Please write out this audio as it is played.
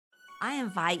I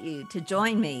invite you to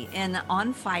join me in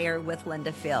On Fire with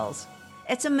Linda Fields.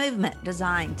 It's a movement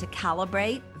designed to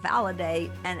calibrate, validate,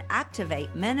 and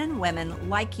activate men and women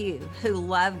like you who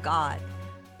love God,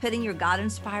 putting your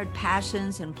God-inspired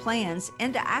passions and plans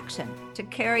into action to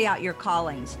carry out your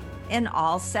callings in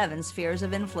all 7 spheres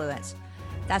of influence.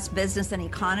 That's business and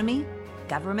economy,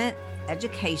 government,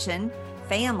 education,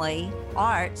 family,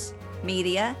 arts,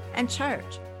 media, and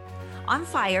church. On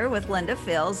Fire with Linda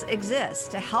Fields exists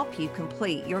to help you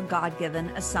complete your God-given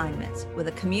assignments with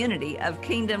a community of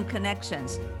kingdom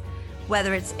connections.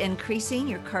 Whether it's increasing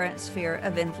your current sphere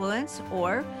of influence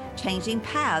or changing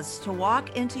paths to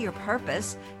walk into your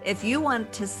purpose, if you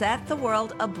want to set the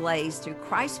world ablaze through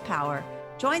Christ's power,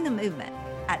 join the movement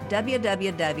at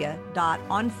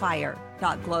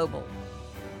www.onfire.global.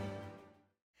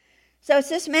 So it's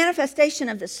this manifestation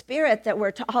of the Spirit that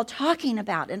we're all talking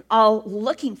about and all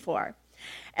looking for.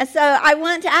 And so I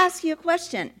want to ask you a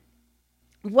question.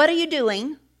 What are you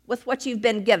doing with what you've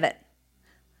been given?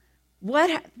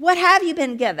 What have you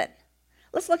been given?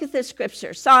 Let's look at this scripture.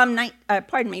 Luke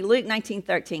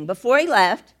 19:13. Before he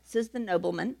left, this is the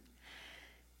nobleman,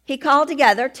 he called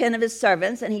together 10 of his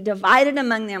servants, and he divided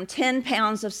among them 10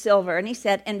 pounds of silver. And he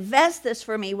said, invest this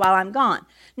for me while I'm gone.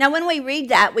 Now, when we read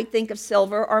that, we think of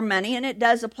silver or money, and it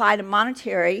does apply to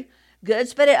monetary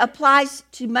goods, but it applies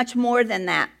to much more than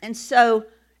that. And so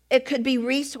it could be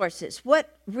resources.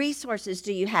 What resources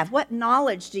do you have? What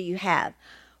knowledge do you have?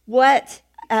 What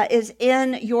is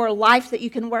in your life that you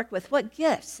can work with? What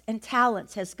gifts and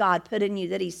talents has God put in you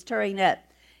that he's stirring up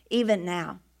even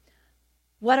now?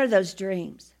 What are those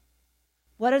dreams?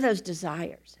 What are those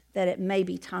desires that it may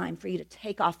be time for you to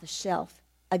take off the shelf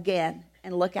again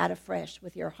and look at afresh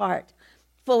with your heart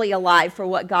fully alive for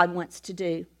what God wants to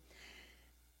do?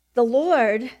 The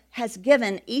Lord has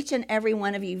given each and every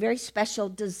one of you very special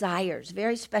desires,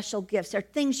 very special gifts. They're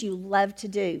things you love to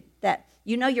do that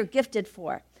you know you're gifted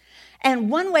for.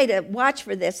 And one way to watch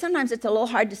for this, sometimes it's a little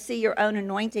hard to see your own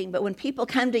anointing, but when people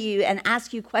come to you and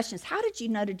ask you questions, how did you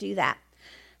know to do that?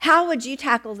 How would you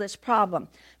tackle this problem?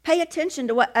 Pay attention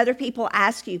to what other people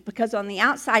ask you, because on the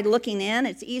outside looking in,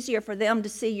 it's easier for them to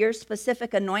see your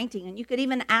specific anointing. And you could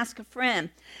even ask a friend,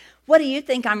 what do you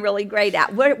think I'm really great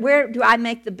at? Where do I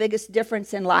make the biggest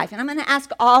difference in life? And I'm going to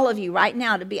ask all of you right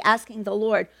now to be asking the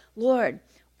Lord, Lord,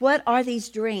 what are these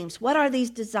dreams? What are these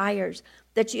desires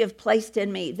that you have placed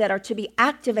in me that are to be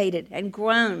activated and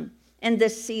grown in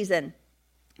this season?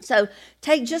 So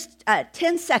take just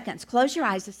 10 seconds. Close your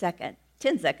eyes a second.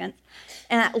 10 seconds,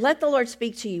 and let the Lord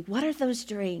speak to you. What are those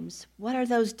dreams? What are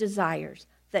those desires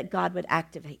that God would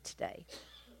activate today?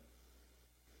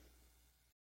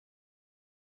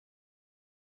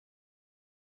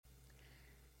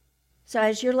 So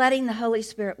as you're letting the Holy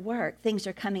Spirit work, things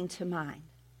are coming to mind.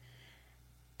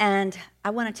 And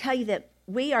I want to tell you that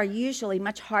we are usually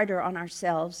much harder on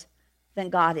ourselves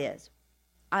than God is.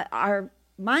 Our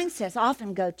mindsets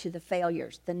often go to the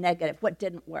failures, the negative, what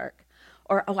didn't work.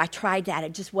 Or, I tried that,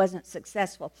 it just wasn't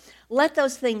successful. Let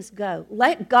those things go.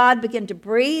 Let God begin to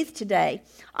breathe today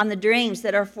on the dreams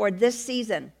that are for this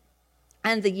season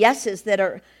and the yeses that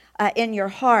are in your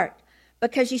heart.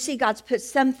 Because you see, God's put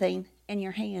something in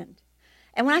your hand.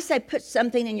 And when I say put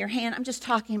something in your hand, I'm just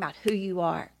talking about who you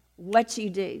are, what you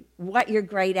do, what you're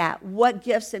great at, what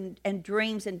gifts and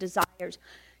dreams and desires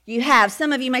you have.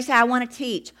 Some of you may say, I want to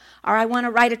teach, or I want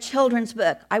to write a children's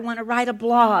book. I want to write a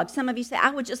blog. Some of you say, I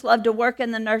would just love to work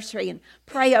in the nursery and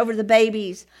pray over the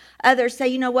babies. Others say,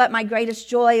 you know what, my greatest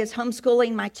joy is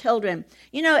homeschooling my children.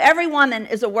 You know, every woman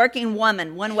is a working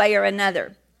woman one way or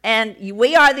another. And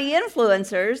we are the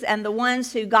influencers and the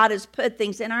ones who God has put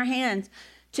things in our hands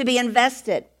to be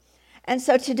invested. And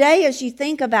so today, as you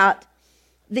think about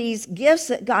these gifts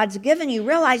that God's given you,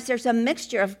 realize there's a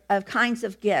mixture of kinds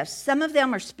of gifts. Some of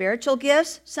them are spiritual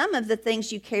gifts. Some of the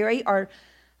things you carry are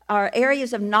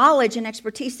areas of knowledge and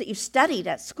expertise that you've studied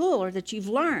at school or that you've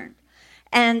learned.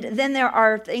 And then there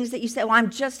are things that you say, well, I'm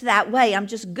just that way. I'm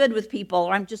just good with people,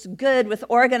 or I'm just good with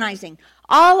organizing.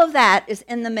 All of that is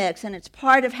in the mix, and it's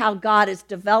part of how God has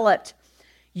developed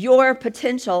your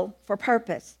potential for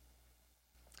purpose.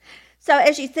 So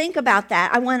as you think about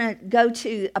that, I want to go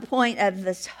to a point of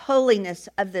this holiness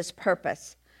of this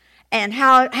purpose and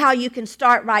how you can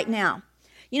start right now.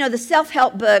 You know, the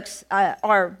self-help books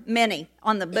are many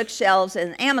on the bookshelves,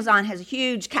 and Amazon has a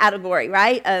huge category,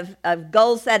 right, of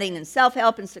goal setting and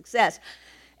self-help and success.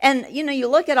 And, you know, you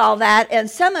look at all that, and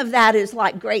some of that is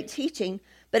like great teaching,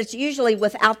 but it's usually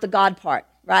without the God part,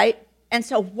 right? And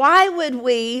so why would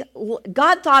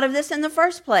God thought of this in the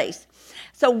first place.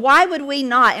 So why would we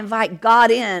not invite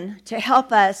God in to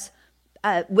help us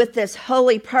with this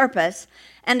holy purpose,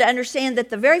 and to understand that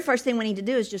the very first thing we need to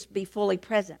do is just be fully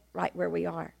present right where we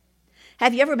are.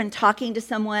 Have you ever been talking to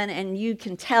someone and you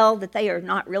can tell that they are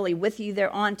not really with you? They're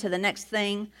on to the next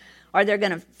thing, or they're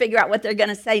going to figure out what they're going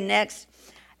to say next.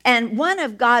 And one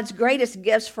of God's greatest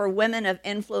gifts for women of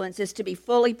influence is to be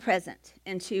fully present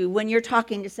and to, when you're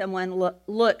talking to someone,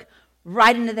 look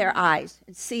right into their eyes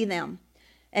and see them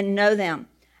and know them,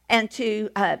 and to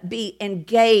be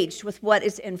engaged with what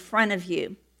is in front of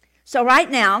you. So right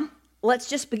now, let's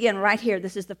just begin right here.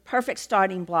 This is the perfect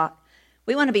starting block.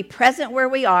 We want to be present where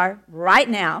we are right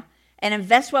now and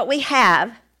invest what we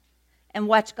have and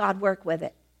watch God work with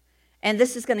it. And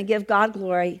this is going to give God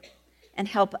glory and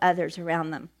help others around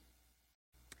them.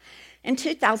 In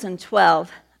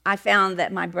 2012, I found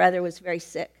that my brother was very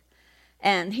sick.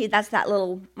 And that's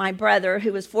my brother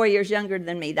who was 4 years younger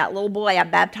than me, that little boy I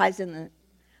baptized in the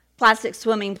plastic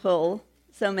swimming pool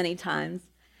so many times.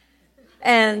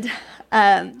 And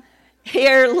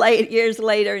years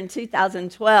later in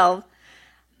 2012,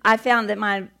 I found that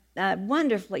my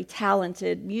wonderfully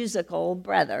talented musical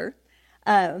brother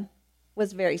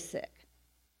was very sick.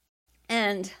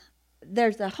 And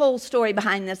there's a whole story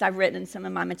behind this I've written in some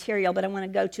of my material, but I want to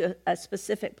go to a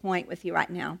specific point with you right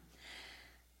now.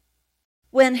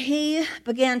 When he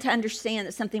began to understand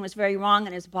that something was very wrong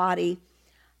in his body,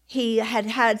 he had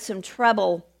had some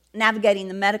trouble navigating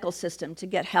the medical system to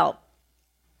get help.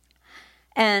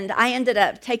 And I ended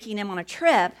up taking him on a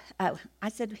trip.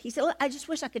 He said, I just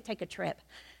wish I could take a trip.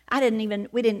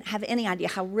 We didn't have any idea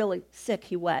how really sick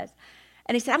he was.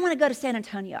 And he said, I want to go to San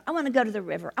Antonio. I want to go to the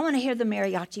river. I want to hear the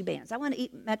mariachi bands. I want to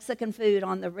eat Mexican food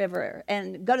on the river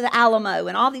and go to the Alamo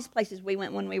and all these places we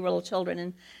went when we were little children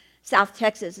in South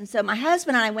Texas. And so my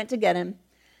husband and I went to get him.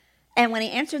 And when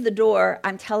he answered the door,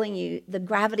 I'm telling you, the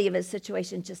gravity of his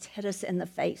situation just hit us in the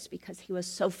face because he was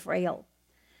so frail.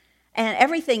 And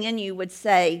everything in you would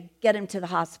say, get him to the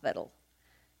hospital.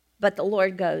 But the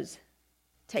Lord goes,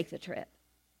 take the trip.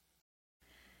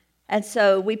 And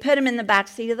so we put him in the back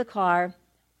seat of the car,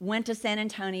 went to San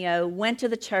Antonio, went to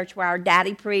the church where our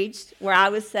daddy preached, where I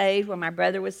was saved, where my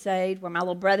brother was saved, where my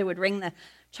little brother would ring the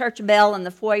church bell in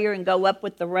the foyer and go up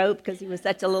with the rope because he was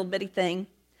such a little bitty thing.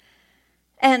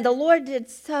 And the Lord did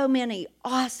so many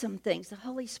awesome things. The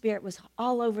Holy Spirit was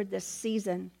all over this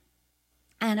season.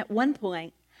 And at one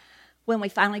point, when we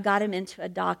finally got him into a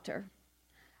doctor,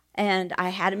 and I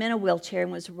had him in a wheelchair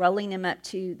and was rolling him up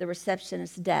to the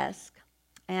receptionist's desk.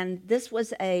 And this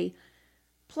was a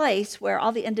place where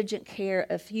all the indigent care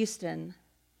of Houston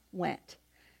went.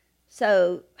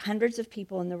 So hundreds of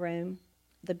people in the room.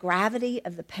 The gravity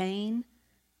of the pain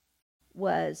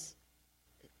was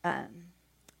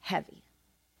heavy.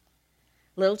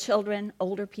 Little children,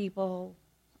 older people,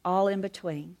 all in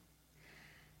between.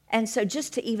 And so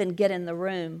just to even get in the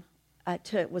room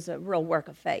was a real work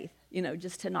of faith,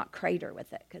 just to not crater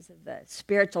with it because of the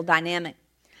spiritual dynamic.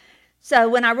 So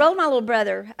when I rolled my little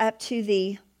brother up to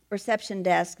the reception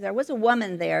desk, there was a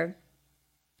woman there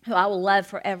who I will love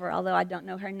forever, although I don't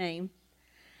know her name.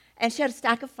 And she had a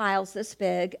stack of files this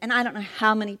big, and I don't know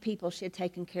how many people she had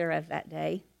taken care of that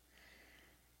day.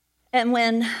 And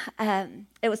when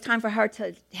it was time for her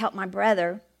to help my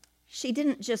brother, she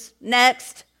didn't just,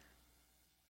 next,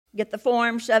 get the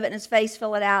form, shove it in his face,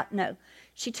 fill it out. No,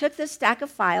 she took this stack of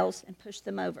files and pushed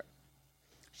them over.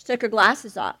 She took her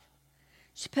glasses off.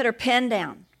 She put her pen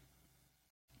down.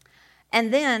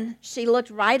 And then she looked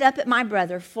right up at my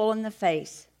brother, full in the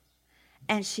face,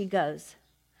 and she goes,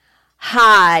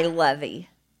 "Hi, Lovey."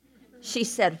 She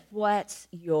said, "What's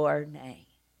your name?"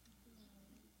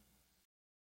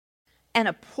 And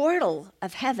a portal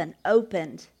of heaven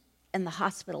opened in the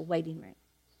hospital waiting room.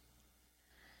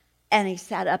 And he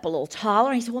sat up a little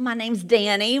taller. He said, "Well, my name's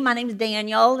Danny. My name's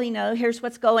Daniel. Here's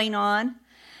what's going on."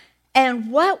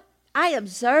 And what I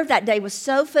observed that day was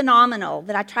so phenomenal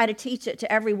that I try to teach it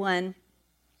to everyone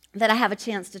that I have a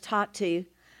chance to talk to,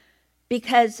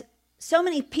 because so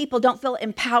many people don't feel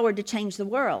empowered to change the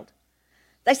world.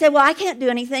 They say, "Well, I can't do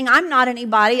anything. I'm not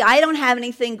anybody. I don't have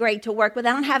anything great to work with.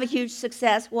 I don't have a huge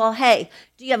success." Well, hey,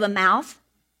 do you have a mouth?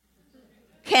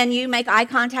 Can you make eye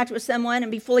contact with someone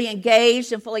and be fully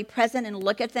engaged and fully present and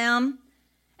look at them?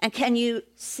 And can you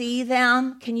see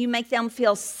them? Can you make them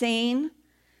feel seen?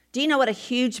 Do you know what a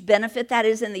huge benefit that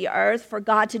is in the earth for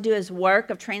God to do his work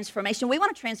of transformation? We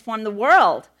want to transform the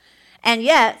world. And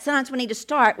yet, sometimes we need to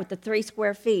start with the 3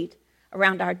 square feet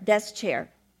around our desk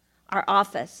chair, our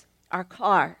office, our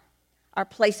car, our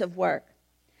place of work.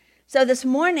 So this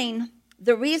morning,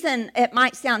 the reason it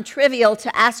might sound trivial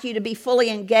to ask you to be fully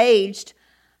engaged,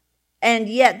 and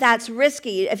yet that's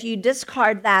risky if you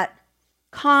discard that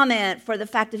comment for the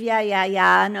fact of, yeah,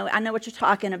 I know what you're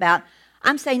talking about.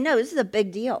 I'm saying, no, this is a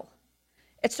big deal.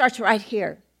 It starts right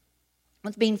here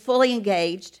with being fully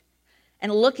engaged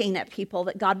and looking at people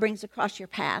that God brings across your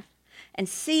path and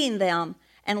seeing them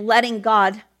and letting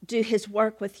God do his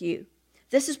work with you.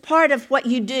 This is part of what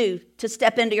you do to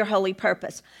step into your holy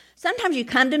purpose. Sometimes you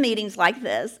come to meetings like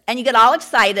this and you get all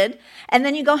excited and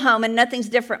then you go home and nothing's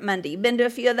different Monday. You've been to a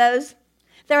few of those?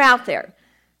 They're out there.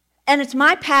 And it's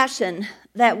my passion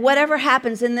that whatever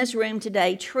happens in this room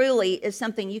today truly is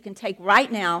something you can take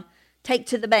right now, take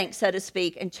to the bank, so to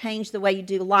speak, and change the way you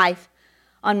do life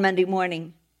on Monday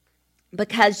morning.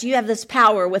 Because you have this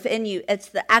power within you. It's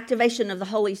the activation of the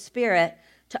Holy Spirit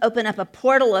to open up a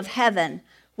portal of heaven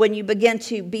when you begin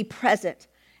to be present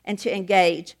and to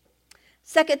engage.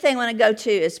 Second thing I want to go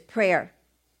to is prayer.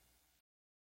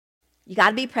 You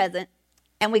got to be present,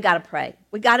 and we got to pray.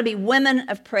 We got to be women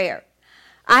of prayer.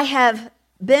 I have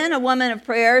been a woman of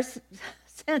prayer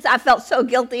since I felt so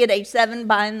guilty at age 7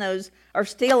 buying those or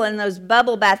stealing those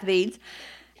bubble bath beads,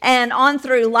 and on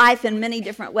through life in many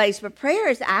different ways. But prayer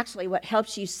is actually what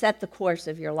helps you set the course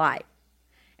of your life.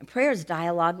 And prayer is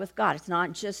dialogue with God. It's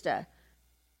not just a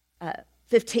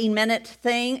 15-minute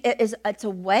thing. It's a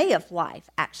way of life,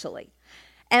 actually.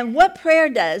 And what prayer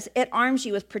does, it arms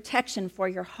you with protection for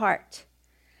your heart.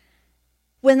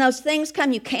 When those things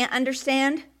come you can't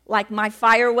understand, like my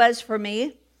fire was for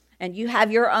me, and you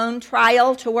have your own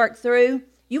trial to work through,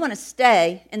 you want to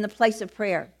stay in the place of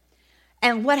prayer.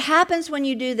 And what happens when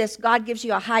you do this, God gives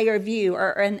you a higher view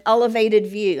or an elevated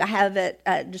view. I have it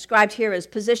described here as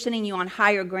positioning you on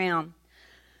higher ground.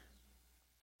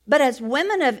 But as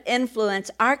women of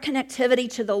influence, our connectivity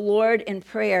to the Lord in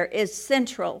prayer is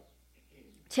central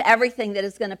to everything that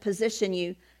is going to position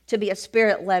you to be a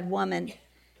spirit-led woman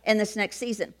in this next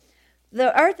season.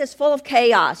 The earth is full of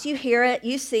chaos. You hear it,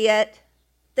 you see it.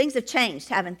 Things have changed,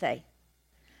 haven't they?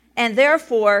 And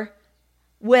therefore,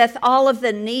 with all of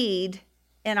the need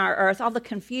in our earth, all the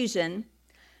confusion,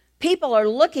 people are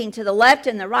looking to the left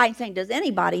and the right and saying, does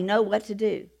anybody know what to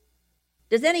do?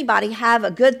 Does anybody have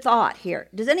a good thought here?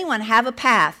 Does anyone have a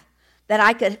path that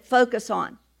I could focus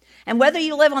on? And whether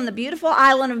you live on the beautiful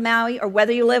island of Maui or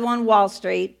whether you live on Wall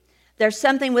Street, there's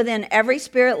something within every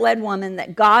spirit-led woman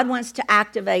that God wants to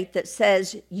activate that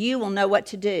says, you will know what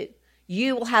to do.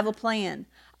 You will have a plan.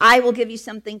 I will give you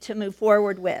something to move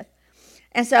forward with.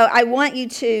 And so I want you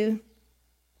to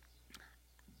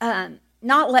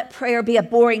not let prayer be a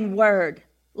boring word.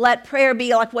 Let prayer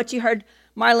be like what you heard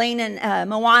Marlene and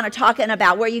Moana talking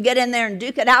about, where you get in there and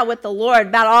duke it out with the Lord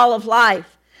about all of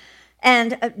life.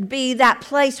 And be that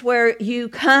place where you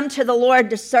come to the Lord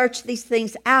to search these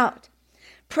things out.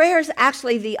 Prayer is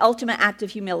actually the ultimate act of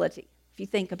humility, if you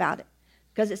think about it.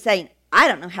 Because it's saying, I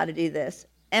don't know how to do this.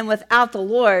 And without the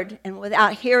Lord and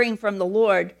without hearing from the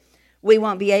Lord, we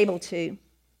won't be able to.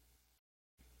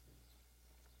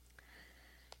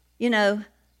 You know,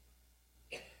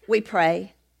 we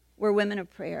pray. We're women of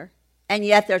prayer. And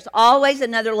yet there's always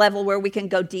another level where we can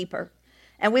go deeper.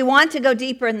 And we want to go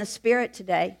deeper in the Spirit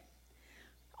today.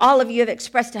 All of you have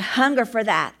expressed a hunger for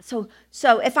that.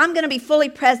 So if I'm going to be fully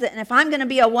present and if I'm going to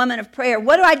be a woman of prayer,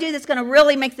 what do I do that's going to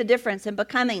really make the difference in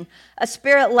becoming a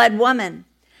Spirit-led woman?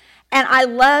 And I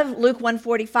love Luke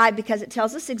 1:45 because it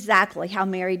tells us exactly how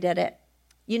Mary did it.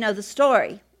 You know the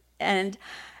story. And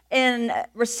in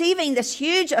receiving this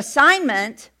huge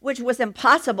assignment, which was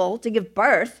impossible to give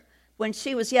birth when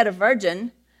she was yet a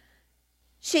virgin,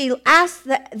 she asked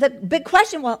the big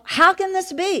question, well, how can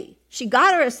this be? She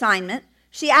got her assignment.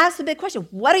 She asked the big question,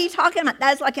 what are you talking about?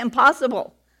 That's like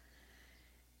impossible.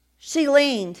 She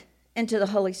leaned into the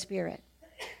Holy Spirit.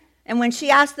 And when she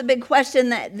asked the big question,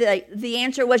 that the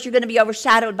answer was you're going to be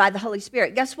overshadowed by the Holy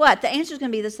Spirit. Guess what? The answer is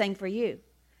going to be the same for you.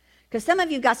 Because some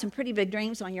of you got some pretty big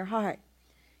dreams on your heart.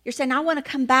 You're saying, I want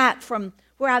to come back from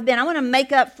where I've been. I want to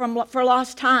make up for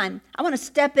lost time. I want to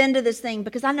step into this thing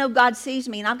because I know God sees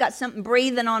me and I've got something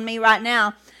breathing on me right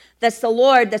now that's the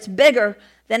Lord, that's bigger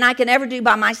than I can ever do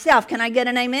by myself. Can I get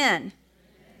an amen?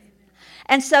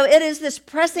 And so it is this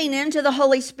pressing into the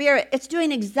Holy Spirit. It's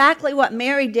doing exactly what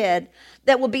Mary did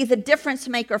that will be the difference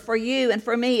maker for you and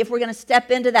for me if we're going to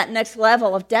step into that next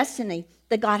level of destiny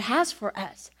that God has for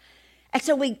us. And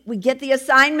so we get the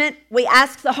assignment, we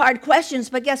ask the hard questions,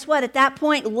 but guess what? At that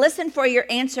point, listen for your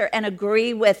answer and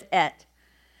agree with it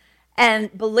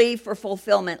and believe for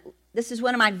fulfillment. This is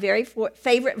one of my very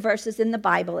favorite verses in the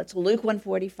Bible. It's Luke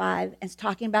 1:45, and it's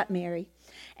talking about Mary.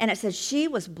 And it says, she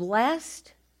was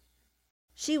blessed.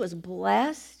 She was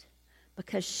blessed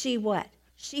because she what?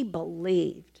 She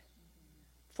believed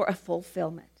for a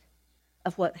fulfillment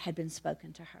of what had been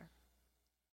spoken to her.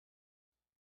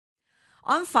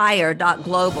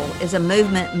 OnFire.global is a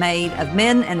movement made of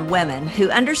men and women who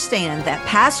understand that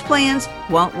past plans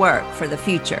won't work for the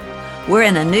future. We're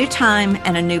in a new time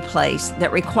and a new place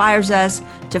that requires us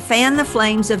to fan the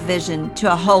flames of vision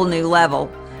to a whole new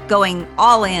level, going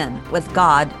all in with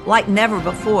God like never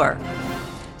before.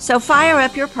 So fire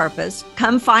up your purpose,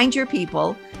 come find your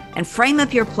people, and frame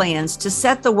up your plans to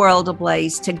set the world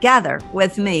ablaze together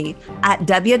with me at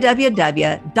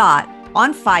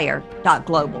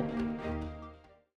www.onfire.global.